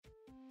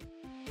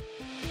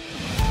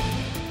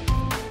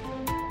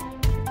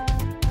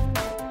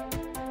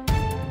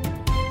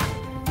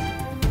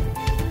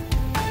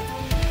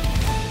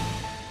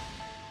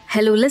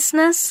Hello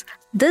listeners,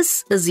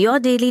 this is your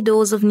daily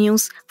dose of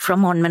news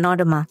from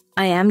Onmanorama.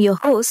 I am your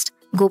host,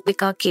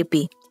 Gopika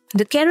KP.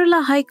 The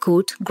Kerala High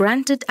Court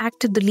granted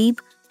actor Dileep,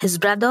 his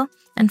brother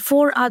and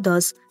 4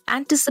 others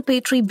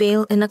anticipatory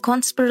bail in a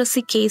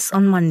conspiracy case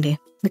on Monday.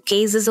 The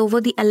case is over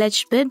the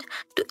alleged bid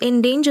to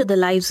endanger the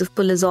lives of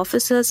police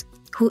officers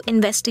who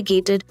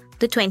investigated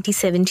the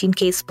 2017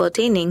 case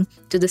pertaining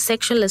to the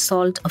sexual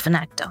assault of an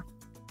actor.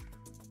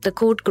 The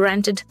court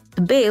granted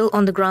the bail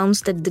on the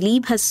grounds that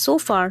Dileep has so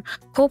far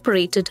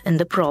cooperated in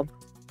the probe.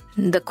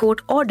 The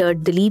court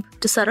ordered Dileep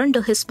to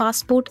surrender his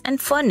passport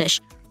and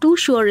furnish 2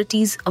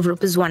 sureties of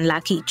Rs 1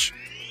 lakh each.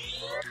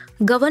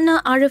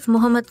 Governor Arif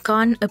Muhammad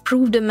Khan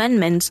approved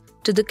amendments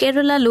to the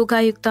Kerala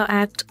Lokayukta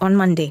Act on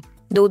Monday.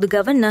 Though the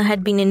governor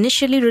had been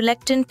initially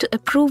reluctant to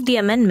approve the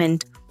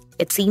amendment,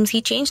 it seems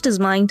he changed his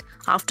mind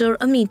after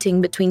a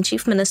meeting between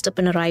Chief Minister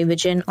Pinarayi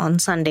Vijayan on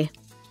Sunday.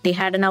 They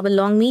had an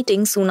hour-long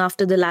meeting soon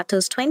after the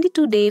latter's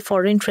 22-day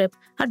foreign trip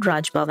at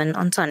Raj Bhavan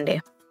on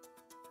Sunday.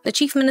 The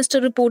Chief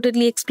Minister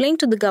reportedly explained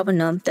to the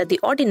governor that the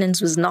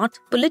ordinance was not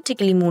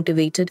politically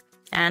motivated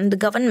and the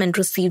government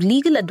received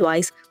legal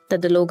advice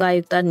that the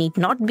Lokayukta need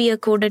not be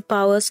accorded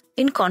powers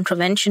in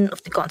contravention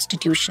of the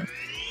constitution.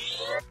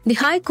 The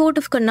High Court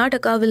of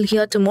Karnataka will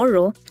hear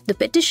tomorrow the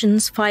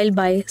petitions filed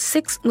by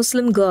 6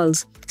 Muslim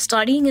girls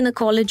studying in a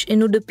college in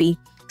Udupi,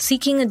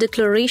 seeking a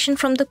declaration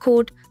from the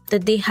court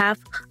that they have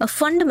a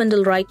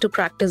fundamental right to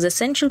practice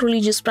essential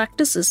religious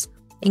practices,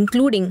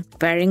 including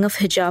wearing of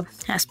hijab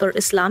as per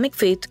Islamic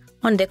faith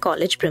on their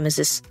college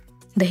premises.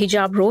 The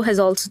hijab row has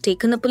also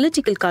taken a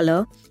political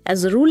color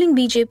as the ruling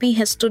BJP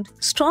has stood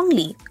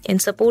strongly in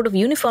support of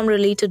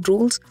uniform-related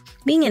rules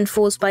being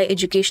enforced by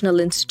educational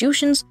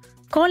institutions,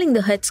 calling the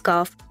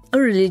headscarf a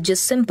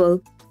religious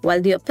symbol,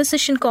 while the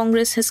opposition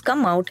Congress has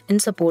come out in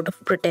support of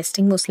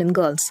protesting Muslim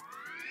girls.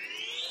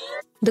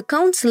 The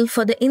Council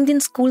for the Indian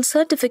School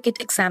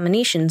Certificate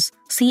Examinations,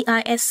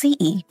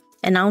 CISCE,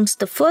 announced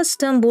the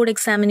first-term board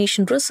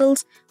examination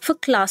results for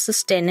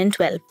classes 10 and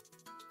 12.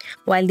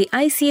 While the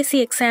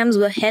ICSE exams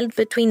were held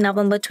between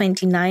November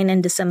 29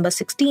 and December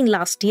 16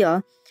 last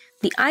year,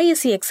 the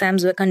ISE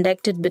exams were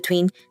conducted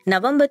between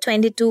November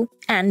 22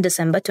 and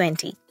December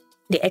 20.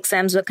 The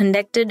exams were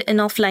conducted in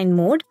offline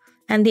mode,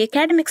 and the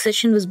academic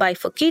session was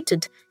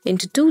bifurcated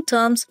into 2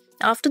 terms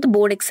after the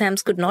board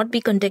exams could not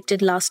be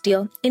conducted last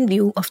year in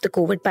view of the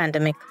COVID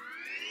pandemic.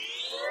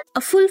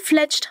 A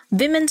full-fledged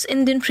Women's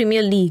Indian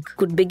Premier League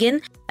could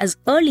begin as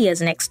early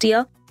as next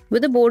year,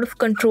 with the Board of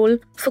Control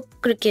for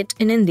Cricket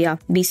in India,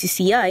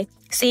 BCCI,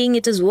 saying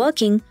it is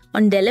working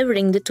on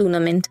delivering the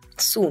tournament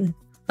soon.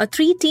 A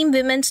 3-team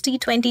Women's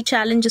T20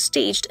 challenge is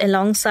staged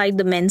alongside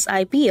the men's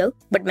IPL,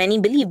 but many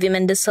believe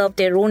women deserve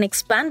their own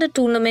expanded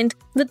tournament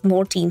with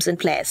more teams and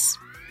players.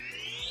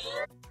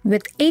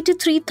 With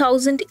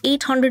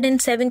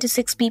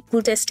 83,876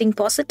 people testing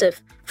positive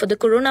for the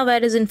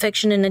coronavirus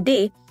infection in a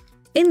day,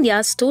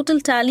 India's total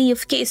tally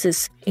of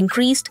cases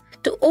increased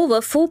to over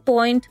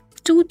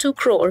 4.22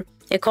 crore,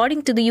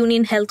 according to the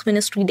Union Health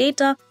Ministry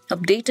data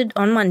updated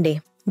on Monday.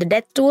 The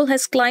death toll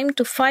has climbed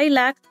to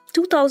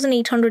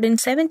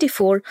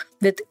 5,02,874,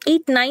 with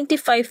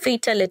 895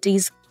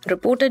 fatalities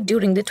reported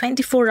during the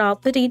 24-hour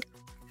period,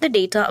 the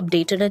data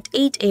updated at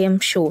 8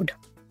 a.m. showed.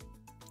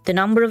 The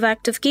number of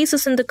active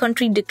cases in the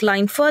country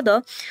declined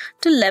further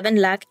to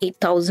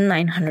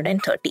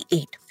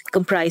 11,08,938,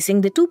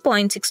 comprising the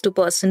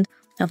 2.62%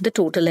 of the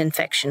total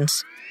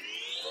infections.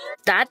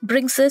 That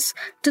brings us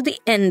to the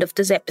end of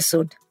this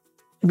episode.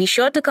 Be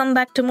sure to come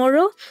back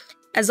tomorrow.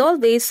 As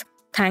always,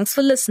 thanks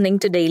for listening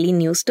to Daily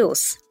News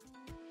Dose.